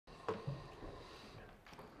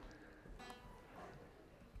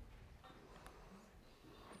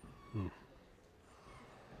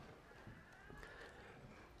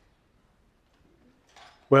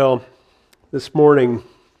Well, this morning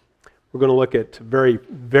we're going to look at a very,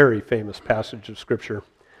 very famous passage of Scripture.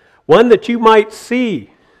 One that you might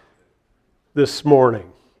see this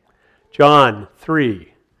morning. John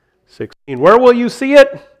 3:16. Where will you see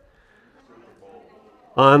it?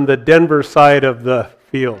 On the Denver side of the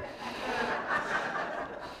field.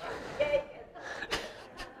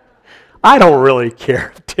 I don't really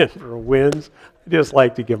care if Denver wins. I just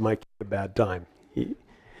like to give my kid a bad time.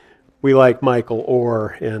 We like Michael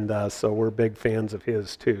Orr, and so we're big fans of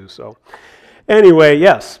his too. So anyway,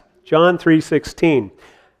 yes, John 3:16.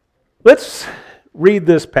 Let's read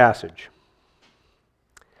this passage.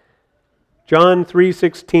 John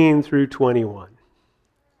 3:16 through 21.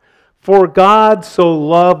 For God so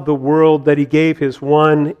loved the world that he gave his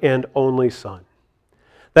one and only Son,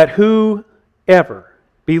 that whoever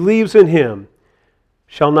believes in him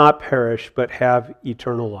shall not perish but have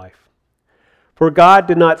eternal life. For God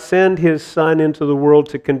did not send his Son into the world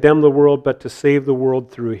to condemn the world, but to save the world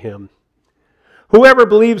through him. Whoever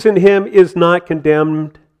believes in him is not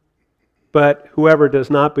condemned, but whoever does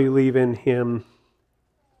not believe in him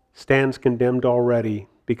stands condemned already,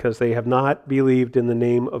 because they have not believed in the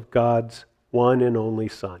name of God's one and only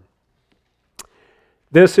Son.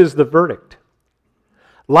 This is the verdict.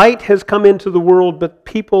 Light has come into the world, but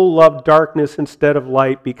people love darkness instead of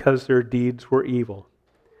light because their deeds were evil.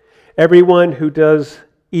 Everyone who does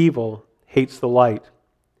evil hates the light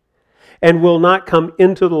and will not come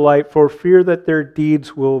into the light for fear that their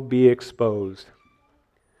deeds will be exposed.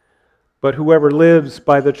 But whoever lives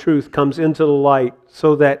by the truth comes into the light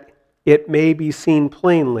so that it may be seen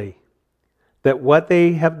plainly that what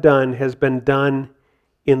they have done has been done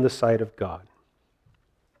in the sight of God.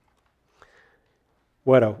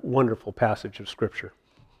 What a wonderful passage of Scripture.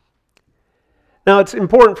 Now, it's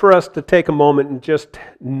important for us to take a moment and just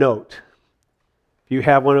note. If you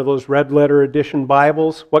have one of those red letter edition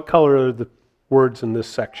Bibles, what color are the words in this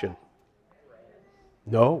section?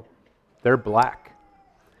 No, they're black.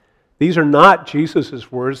 These are not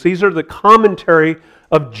Jesus' words. These are the commentary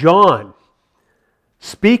of John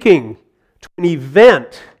speaking to an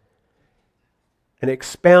event and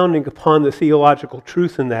expounding upon the theological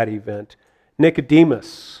truth in that event.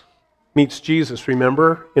 Nicodemus meets Jesus,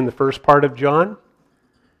 remember, in the first part of John?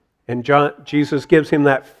 And Jesus gives him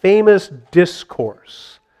that famous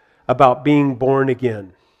discourse about being born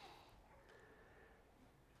again.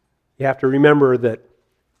 You have to remember that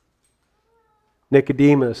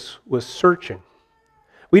Nicodemus was searching.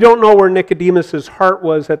 We don't know where Nicodemus' heart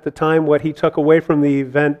was at the time, what he took away from the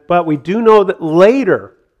event, but we do know that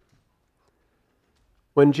later,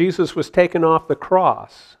 when Jesus was taken off the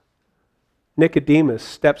cross, Nicodemus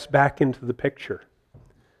steps back into the picture.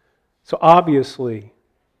 So obviously,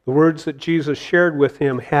 the words that Jesus shared with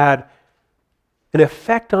him had an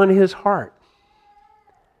effect on his heart.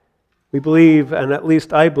 We believe, and at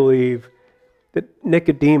least I believe, that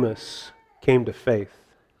Nicodemus came to faith.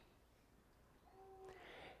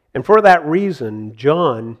 And for that reason,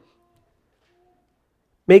 John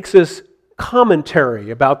makes this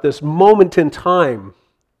commentary about this moment in time,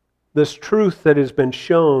 this truth that has been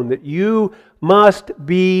shown, that you must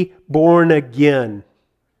be born again.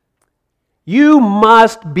 You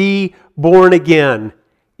must be born again.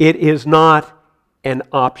 It is not an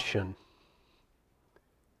option.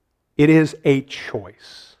 It is a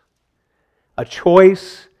choice. A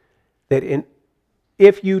choice that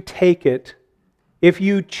if you take it, if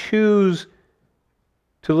you choose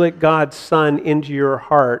to let God's Son into your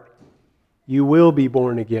heart, you will be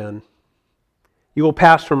born again. You will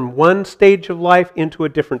pass from one stage of life into a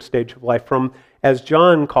different stage of life, from, as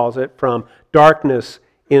John calls it, from darkness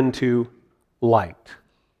into light.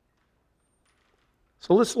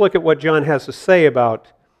 So let's look at what John has to say about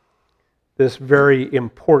this very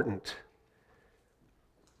important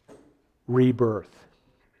rebirth.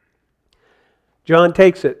 John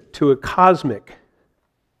takes it to a cosmic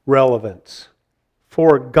relevance.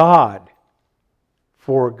 For God.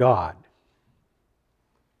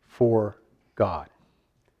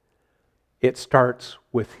 It starts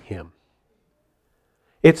with Him.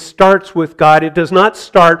 It starts with God. It does not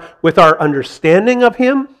start with our understanding of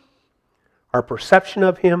Him, our perception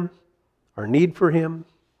of Him, our need for Him,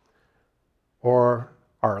 or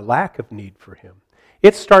our lack of need for Him.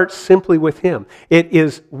 It starts simply with Him.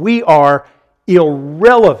 We are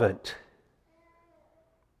irrelevant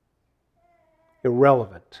to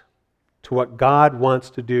what God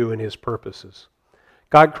wants to do in His purposes.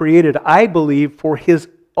 God created, I believe, for His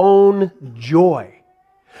own joy.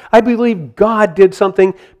 I believe God did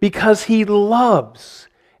something because He loves.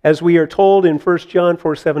 As we are told in 1 John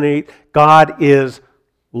 4:7-8, God is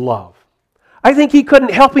love. I think He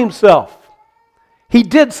couldn't help Himself. He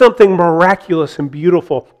did something miraculous and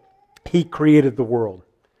beautiful. He created the world.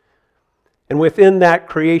 And within that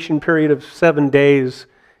creation period of 7 days,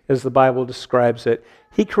 as the Bible describes it,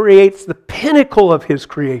 He creates the pinnacle of His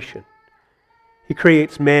creation. He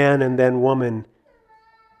creates man and then woman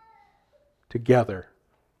together,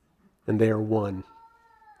 and they are one.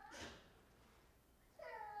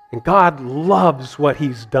 And God loves what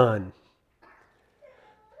He's done.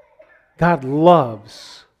 God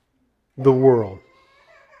loves the world.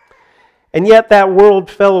 And yet that world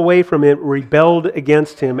fell away from Him, rebelled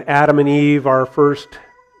against Him. Adam and Eve, our first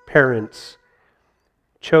parents,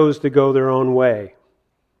 chose to go their own way,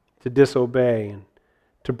 to disobey, and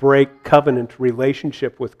to break covenant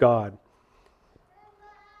relationship with God.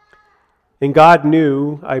 And God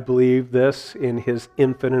knew, I believe this, in His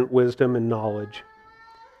infinite wisdom and knowledge,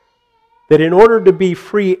 that in order to be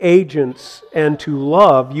free agents and to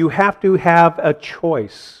love, you have to have a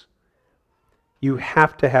choice. You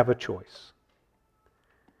have to have a choice.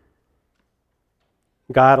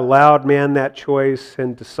 God allowed man that choice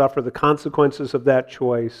and to suffer the consequences of that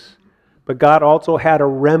choice, but God also had a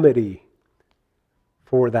remedy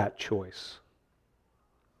for that choice.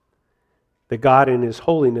 That God in His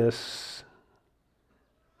holiness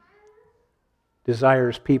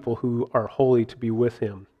desires people who are holy to be with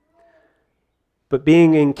Him. But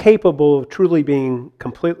being incapable of truly being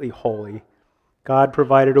completely holy, God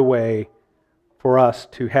provided a way for us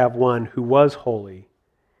to have one who was holy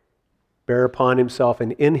bear upon Himself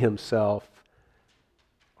and in Himself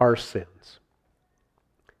our sins.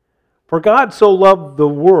 For God so loved the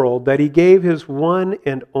world that He gave His one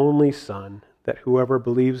and only Son, that whoever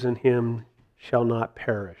believes in Him shall not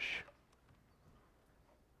perish,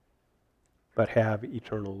 but have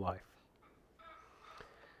eternal life.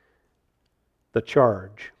 The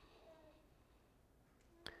charge.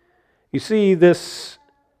 You see, this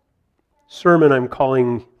sermon I'm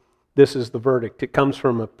calling This is the Verdict. It comes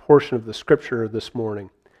from a portion of the Scripture this morning.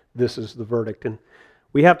 This is the verdict. And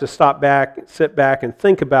we have to stop back, sit back, and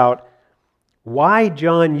think about why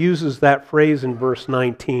John uses that phrase in verse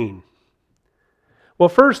 19. Well,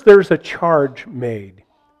 first, there's a charge made.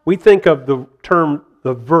 We think of the term,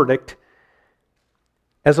 the verdict,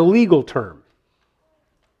 as a legal term.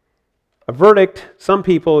 A verdict, some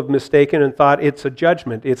people have mistaken and thought it's a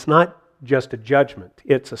judgment. It's not just a judgment.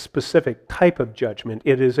 It's a specific type of judgment.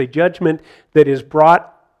 It is a judgment that is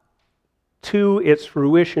brought to its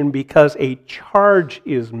fruition because a charge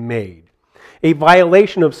is made. A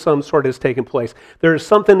violation of some sort has taken place. There is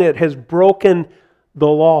something that has broken the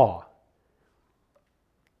law.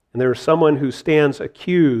 And there is someone who stands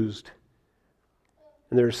accused,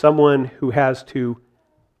 and there is someone who has to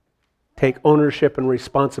take ownership and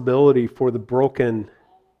responsibility for the broken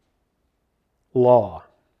law.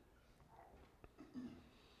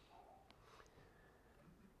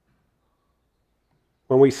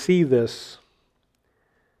 When we see this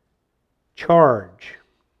charge,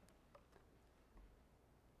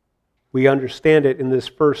 we understand it in this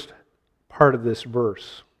first part of this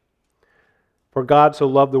verse. For God so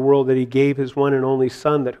loved the world that He gave His one and only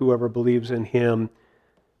Son, that whoever believes in Him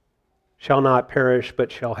shall not perish,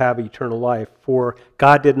 but shall have eternal life. For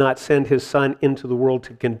God did not send His Son into the world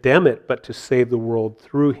to condemn it, but to save the world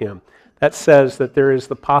through Him. That says that there is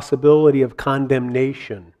the possibility of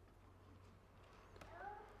condemnation.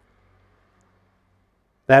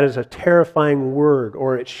 That is a terrifying word,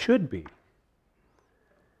 or it should be,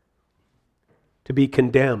 to be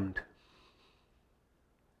condemned.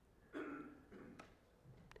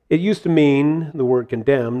 It used to mean, the word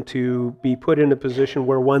condemned, to be put in a position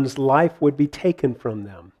where one's life would be taken from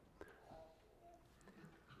them.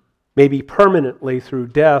 Maybe permanently through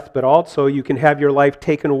death, but also you can have your life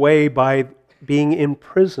taken away by being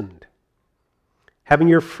imprisoned, having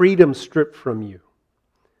your freedom stripped from you,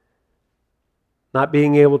 not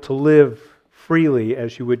being able to live freely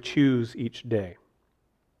as you would choose each day.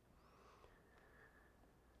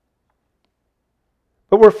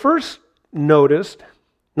 But we're first noticed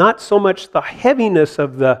not so much the heaviness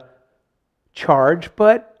of the charge,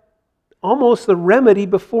 but almost the remedy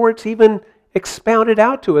before it's even expounded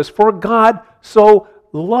out to us. For God so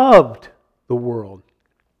loved the world.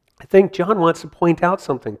 I think John wants to point out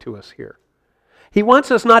something to us here. He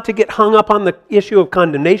wants us not to get hung up on the issue of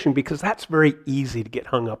condemnation, because that's very easy to get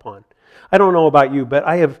hung up on. I don't know about you, but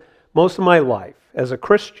I have most of my life, as a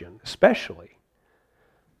Christian especially,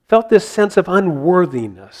 felt this sense of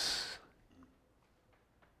unworthiness,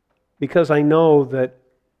 because I know that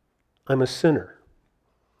I'm a sinner.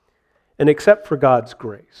 And except for God's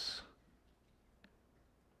grace,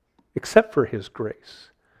 except for His grace,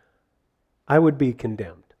 I would be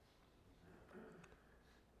condemned.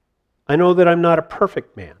 I know that I'm not a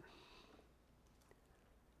perfect man.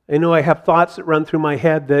 I know I have thoughts that run through my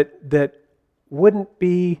head that wouldn't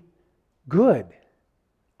be good,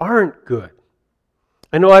 aren't good.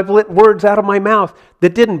 I know I've let words out of my mouth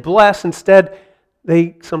that didn't bless. Instead,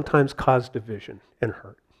 they sometimes cause division and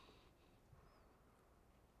hurt.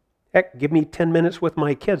 Heck, give me 10 minutes with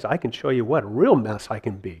my kids. I can show you what a real mess I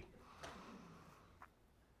can be.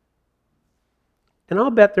 And I'll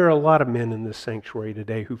bet there are a lot of men in this sanctuary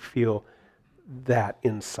today who feel that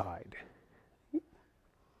inside.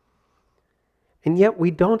 And yet we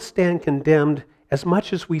don't stand condemned as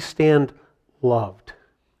much as we stand loved.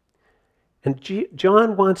 And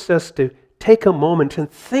John wants us to take a moment and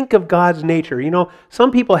think of God's nature. You know,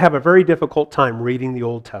 some people have a very difficult time reading the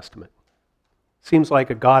Old Testament. Seems like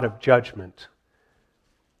a God of judgment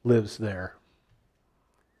lives there.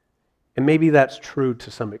 And maybe that's true to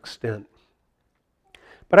some extent.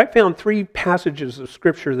 But I found 3 passages of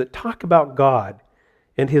Scripture that talk about God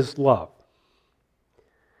and His love.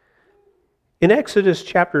 In Exodus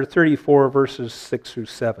chapter 34, verses 6 through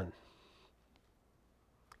 7,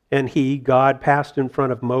 and God, passed in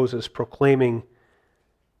front of Moses, proclaiming,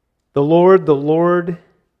 the Lord, the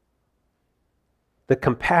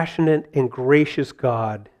compassionate and gracious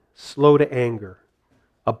God, slow to anger,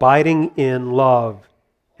 abiding in love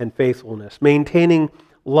and faithfulness, maintaining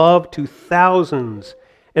love to thousands,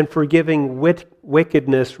 and forgiving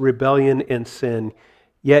wickedness, rebellion, and sin.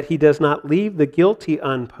 Yet He does not leave the guilty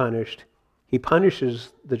unpunished. He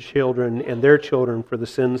punishes the children and their children for the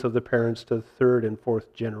sins of the parents to the 3rd and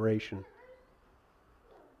 4th generation.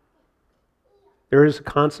 There is a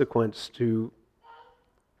consequence to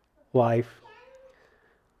life,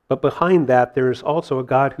 but behind that there is also a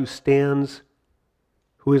God who stands,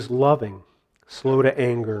 who is loving, slow to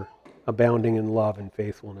anger, abounding in love and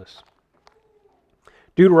faithfulness.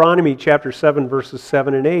 Deuteronomy chapter 7, verses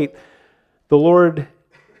 7 and 8, the Lord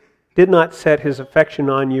did not set His affection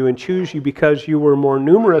on you and choose you because you were more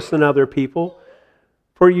numerous than other people,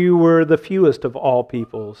 for you were the fewest of all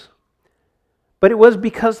peoples. But it was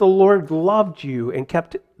because the Lord loved you and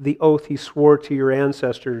kept the oath He swore to your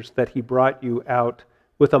ancestors that He brought you out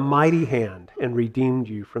with a mighty hand and redeemed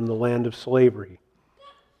you from the land of slavery,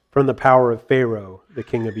 from the power of Pharaoh, the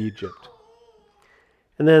king of Egypt.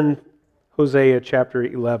 And then Hosea chapter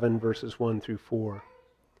 11, verses 1 through 4.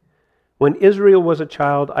 When Israel was a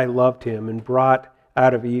child, I loved him and brought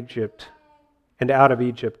out of Egypt, and out of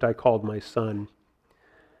Egypt I called my son.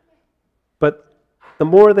 But the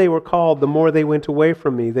more they were called, the more they went away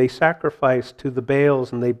from me. They sacrificed to the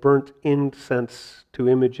Baals and they burnt incense to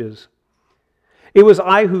images. It was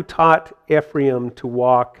I who taught Ephraim to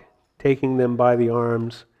walk, taking them by the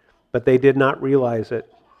arms, but they did not realize it.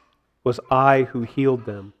 It was I who healed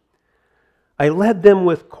them. I led them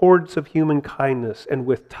with cords of human kindness and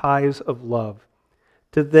with ties of love.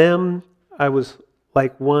 To them I was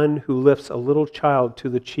like one who lifts a little child to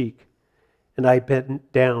the cheek, and I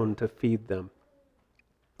bent down to feed them.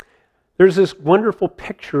 There's this wonderful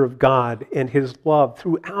picture of God and His love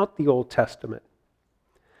throughout the Old Testament.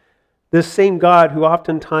 This same God who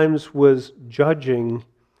oftentimes was judging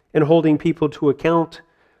and holding people to account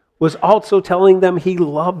was also telling them He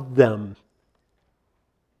loved them.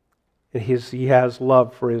 And He has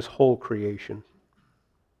love for His whole creation.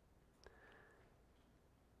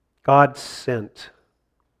 God sent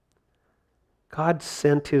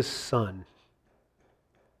His Son.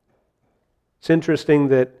 It's interesting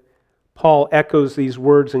that Paul echoes these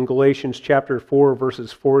words in Galatians chapter 4,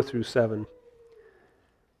 verses 4 through 7.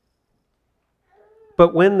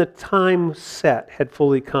 But when the time set had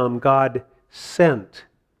fully come, God sent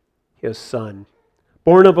His Son,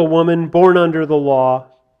 born of a woman, born under the law.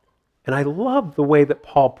 And I love the way that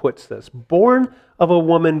Paul puts this. Born of a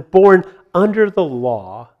woman, born under the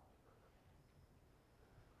law.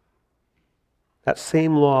 That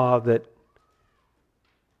same law that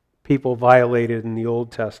people violated in the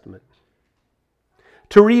Old Testament.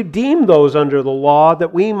 To redeem those under the law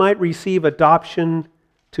that we might receive adoption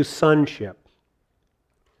to sonship.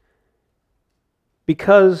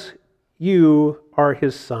 Because you are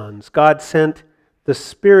His sons, God sent the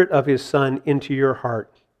Spirit of His Son into your heart.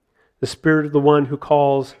 The Spirit of the one who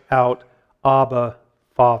calls out, Abba,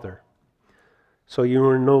 Father. So you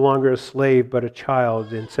are no longer a slave, but a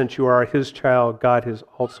child. And since you are His child, God has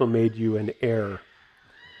also made you an heir.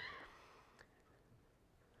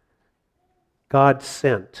 God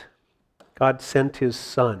sent His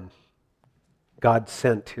Son. God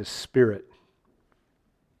sent His Spirit.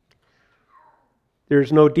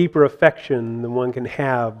 There's no deeper affection than one can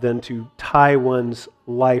have than to tie one's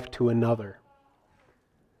life to another.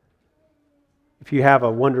 If you have a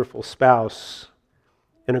wonderful spouse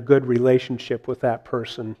and a good relationship with that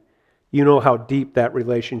person, you know how deep that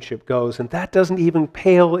relationship goes. And that doesn't even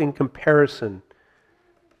pale in comparison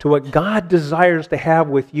to what God desires to have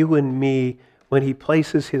with you and me when He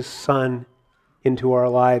places His Son into our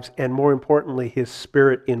lives, and more importantly, His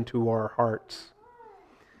Spirit into our hearts.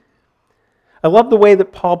 I love the way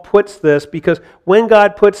that Paul puts this, because when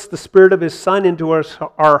God puts the Spirit of His Son into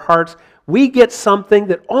our hearts, we get something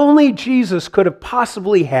that only Jesus could have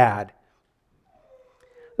possibly had.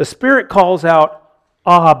 The Spirit calls out,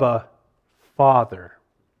 Abba, Father.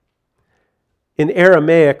 In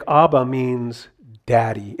Aramaic, Abba means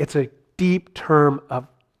daddy. It's a deep term of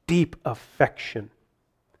deep affection.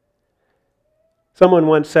 Someone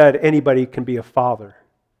once said, anybody can be a father,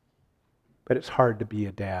 but it's hard to be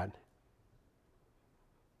a dad.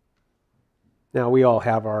 Now, we all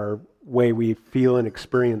have our way we feel and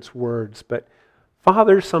experience words, but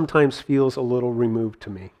father sometimes feels a little removed to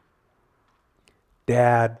me.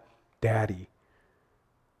 Dad, daddy,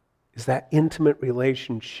 is that intimate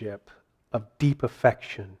relationship of deep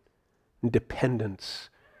affection and dependence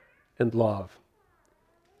and love.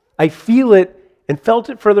 I feel it and felt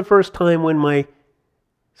it for the first time when my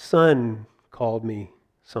son called me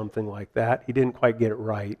something like that. He didn't quite get it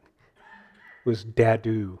right. It was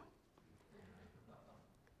Dadu.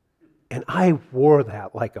 And I wore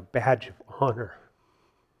that like a badge of honor.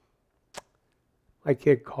 My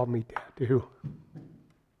kid called me Dadu.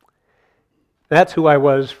 That's who I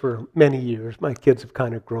was for many years. My kids have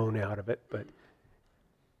kind of grown out of it, but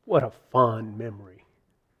what a fond memory.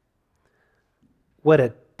 What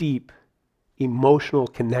a deep emotional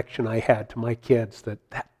connection I had to my kids that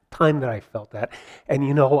time that I felt that. And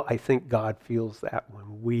you know, I think God feels that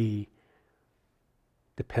when we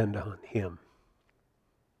depend on Him.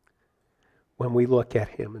 When we look at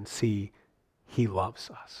Him and see He loves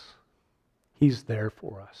us. He's there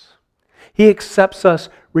for us. He accepts us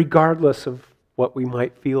regardless of what we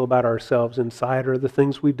might feel about ourselves inside, or the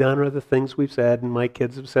things we've done, or the things we've said. And my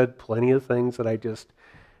kids have said plenty of things that I just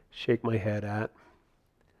shake my head at.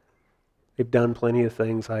 They've done plenty of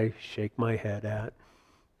things I shake my head at.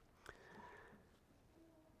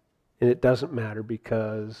 And it doesn't matter,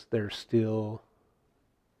 because they're still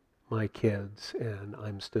my kids and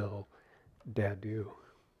I'm still Dadu.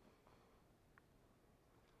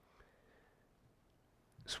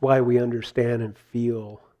 It's why we understand and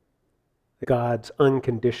feel God's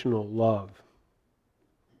unconditional love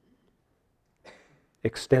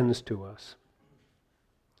extends to us.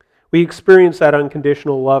 We experience that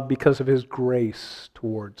unconditional love because of His grace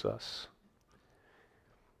towards us.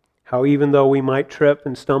 How even though we might trip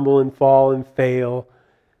and stumble and fall and fail,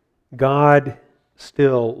 God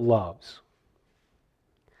still loves.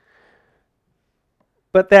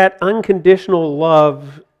 But that unconditional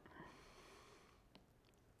love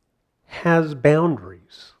has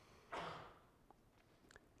boundaries.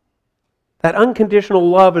 That unconditional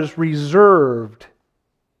love is reserved.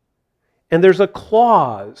 And there's a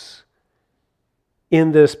clause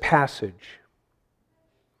in this passage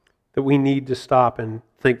that we need to stop and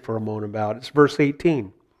think for a moment about. It's verse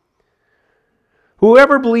 18.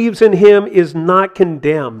 Whoever believes in Him is not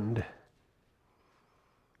condemned.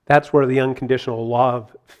 That's where the unconditional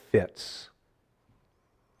love fits.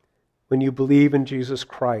 When you believe in Jesus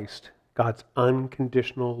Christ, God's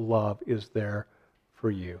unconditional love is there for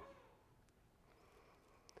you.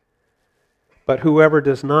 But whoever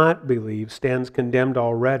does not believe stands condemned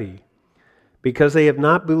already, because they have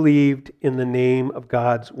not believed in the name of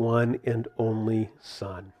God's one and only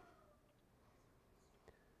Son.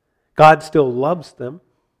 God still loves them.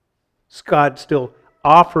 God still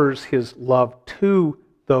offers His love to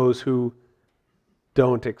those who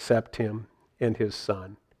don't accept Him and His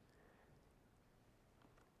Son.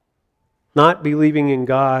 Not believing in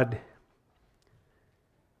God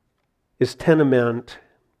is tantamount,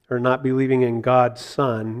 or not believing in God's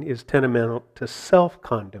Son is tantamount to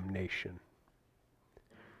self-condemnation.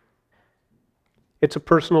 It's a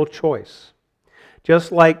personal choice.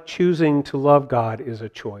 Just like choosing to love God is a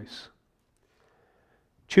choice.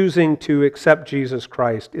 Choosing to accept Jesus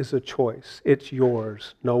Christ is a choice. It's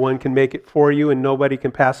yours. No one can make it for you, and nobody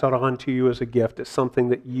can pass it on to you as a gift. It's something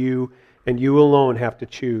that you and you alone have to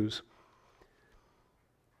choose.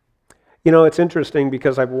 You know, it's interesting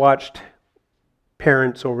because I've watched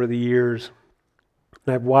parents over the years,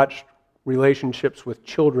 and I've watched relationships with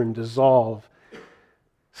children dissolve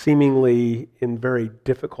seemingly in very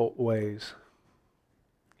difficult ways.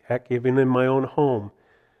 Heck, even in my own home,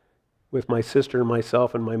 with my sister,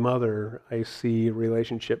 myself, and my mother, I see a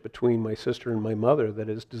relationship between my sister and my mother that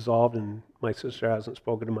is dissolved, and my sister hasn't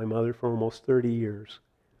spoken to my mother for almost 30 years.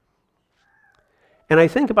 And I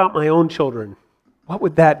think about my own children What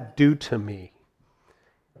would that do to me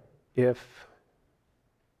if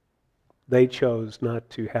they chose not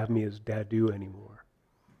to have me as Dadu anymore?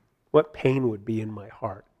 What pain would be in my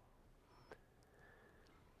heart?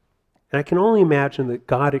 And I can only imagine that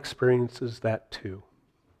God experiences that too.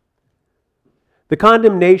 The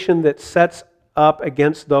condemnation that sets up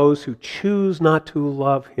against those who choose not to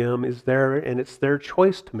love Him is there, and it's their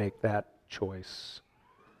choice to make that choice.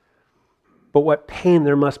 But what pain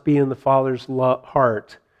there must be in the Father's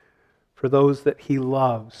heart for those that He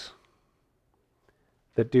loves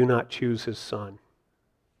that do not choose His Son.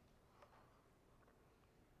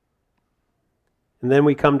 And then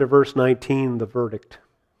we come to verse 19, the verdict.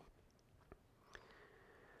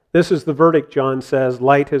 This is the verdict, John says.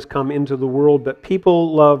 Light has come into the world, but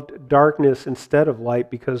people loved darkness instead of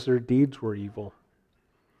light because their deeds were evil.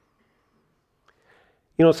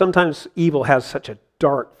 You know, sometimes evil has such a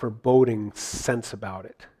dark, foreboding sense about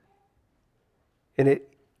it. And it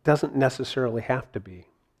doesn't necessarily have to be.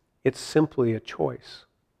 It's simply a choice.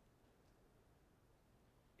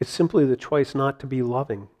 It's simply the choice not to be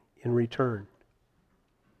loving in return.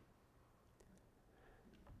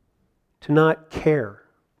 To not care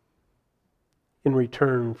in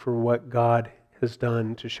return for what God has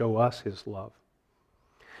done to show us His love.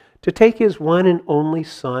 To take His one and only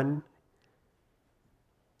Son,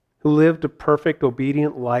 who lived a perfect,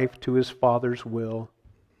 obedient life to His Father's will,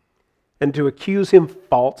 and to accuse Him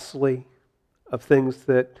falsely of things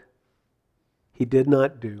that He did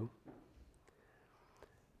not do.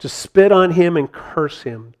 To spit on Him and curse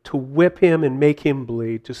Him, to whip Him and make Him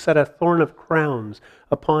bleed, to set a thorn of crowns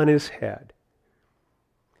upon His head,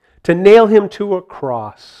 to nail Him to a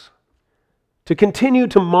cross, to continue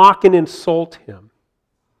to mock and insult Him,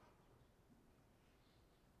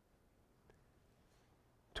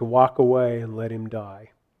 to walk away and let Him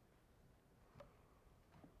die.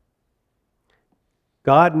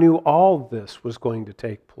 God knew all this was going to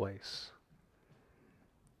take place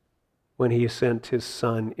when He sent His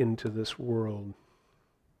Son into this world.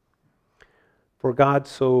 For God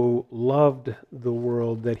so loved the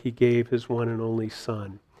world that He gave His one and only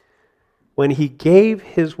Son. When He gave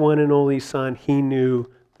His one and only Son, He knew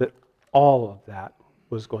that all of that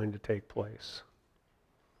was going to take place.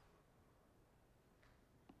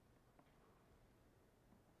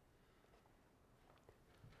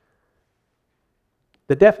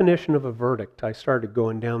 The definition of a verdict, I started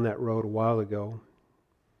going down that road a while ago.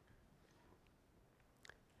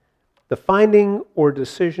 The finding or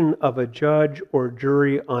decision of a judge or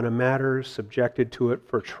jury on a matter subjected to it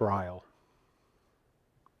for trial.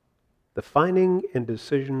 The finding and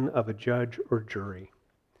decision of a judge or jury.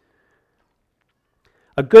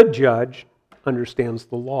 A good judge understands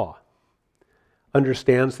the law,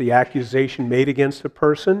 understands the accusation made against a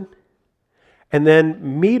person, and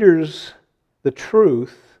then meters the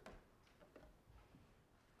truth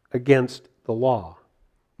against the law,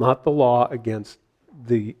 not the law against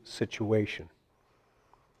the situation.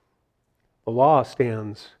 The law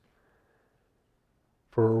stands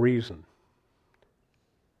for a reason.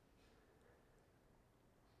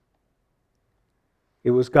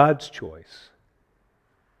 It was God's choice.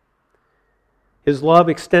 His love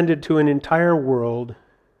extended to an entire world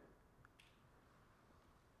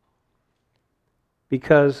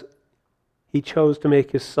because He chose to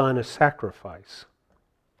make His Son a sacrifice.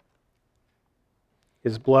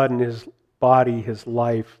 His blood and His body, His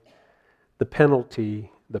life, the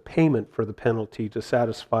penalty, the payment for the penalty to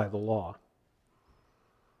satisfy the law.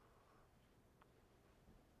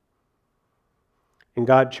 And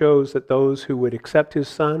God chose that those who would accept His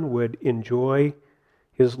Son would enjoy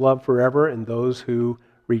His love forever, and those who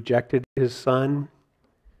rejected His Son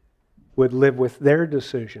would live with their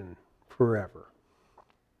decision forever.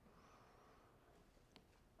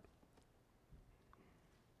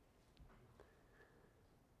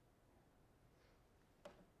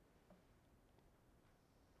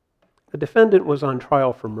 The defendant was on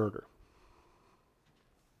trial for murder.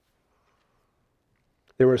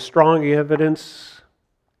 There was strong evidence,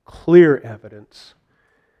 clear evidence,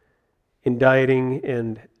 indicting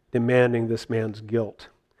and demanding this man's guilt.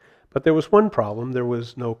 But there was one problem: there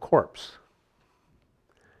was no corpse.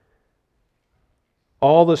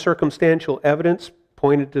 All the circumstantial evidence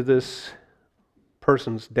pointed to this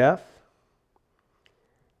person's death,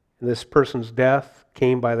 and this person's death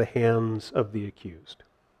came by the hands of the accused.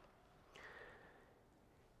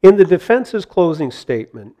 In the defense's closing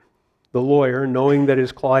statement, the lawyer, knowing that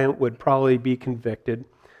his client would probably be convicted,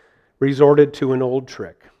 resorted to an old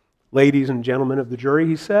trick. "Ladies and gentlemen of the jury,"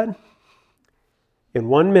 he said, "in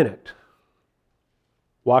 1 minute,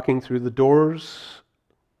 walking through the doors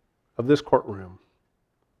of this courtroom,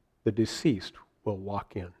 the deceased will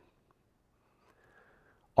walk in.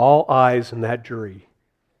 All eyes in that jury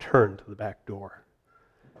turned to the back door.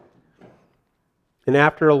 And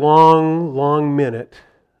after a long, long minute,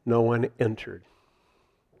 no one entered.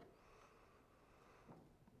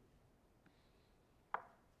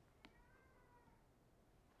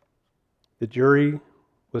 The jury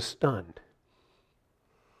was stunned.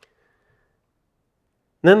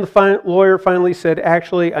 And then the lawyer finally said,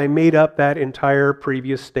 actually, I made up that entire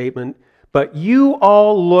previous statement, but you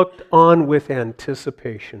all looked on with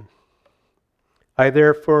anticipation. I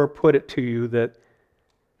therefore put it to you that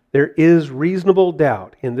there is reasonable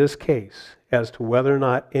doubt in this case as to whether or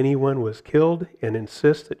not anyone was killed, and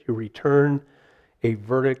insist that you return a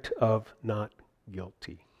verdict of not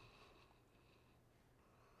guilty.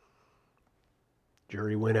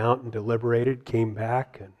 Jury went out and deliberated, came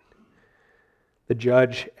back, and the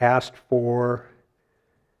judge asked for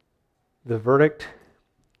the verdict,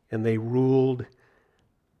 and they ruled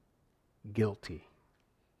guilty.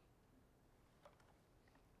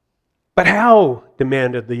 But how?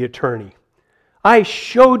 Demanded the attorney. I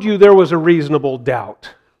showed you there was a reasonable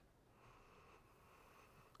doubt.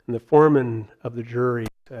 And the foreman of the jury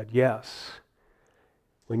said, yes.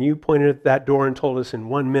 When you pointed at that door and told us in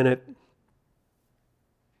 1 minute,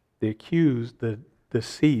 the accused, the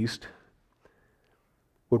deceased,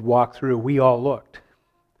 would walk through, we all looked.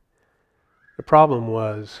 The problem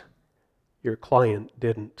was your client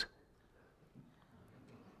didn't.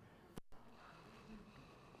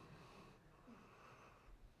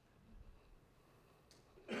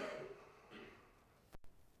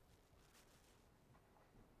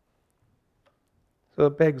 So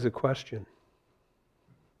it begs a question.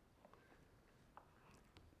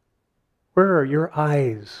 Where are your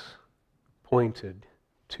eyes pointed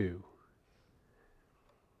to?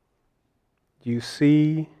 Do you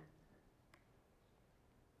see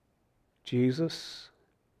Jesus?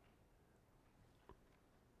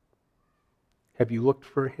 Have you looked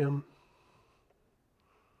for him?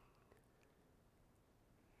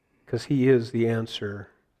 Because he is the answer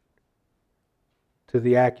to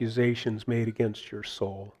the accusations made against your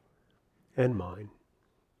soul and mine.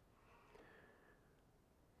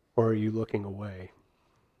 Or are you looking away?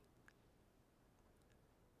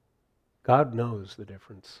 God knows the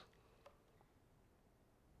difference.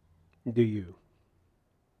 Do you?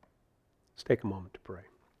 Let's take a moment to pray.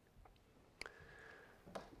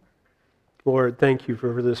 Lord, thank you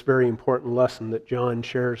for this very important lesson that John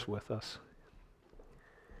shares with us.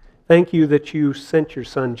 Thank you that you sent your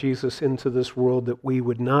Son Jesus into this world that we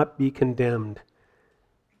would not be condemned.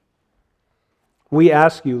 We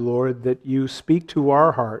ask you, Lord, that you speak to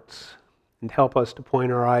our hearts and help us to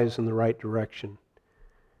point our eyes in the right direction,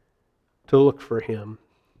 to look for him,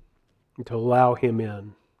 and to allow him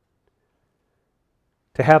in,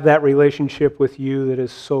 to have that relationship with you that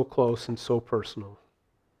is so close and so personal,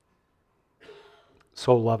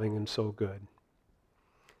 so loving and so good.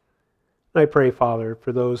 I pray, Father,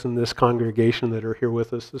 for those in this congregation that are here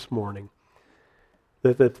with us this morning,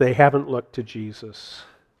 that if they haven't looked to Jesus,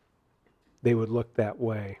 they would look that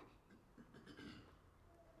way.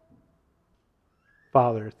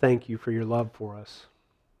 Father, thank you for your love for us.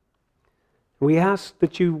 We ask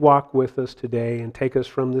that you walk with us today and take us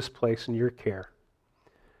from this place in your care.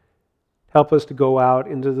 Help us to go out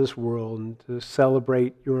into this world and to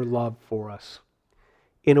celebrate your love for us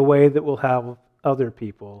in a way that will have other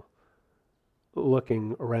people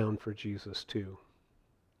looking around for Jesus too.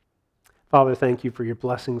 Father, thank you for your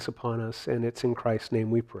blessings upon us, and it's in Christ's name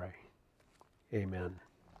we pray. Amen.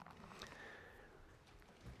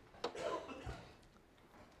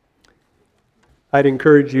 I'd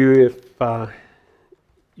encourage you, if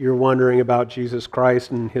you're wondering about Jesus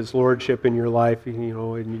Christ and his lordship in your life, and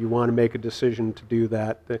you want to make a decision to do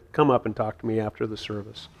that, come up and talk to me after the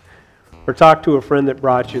service. Or talk to a friend that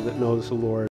brought you that knows the Lord.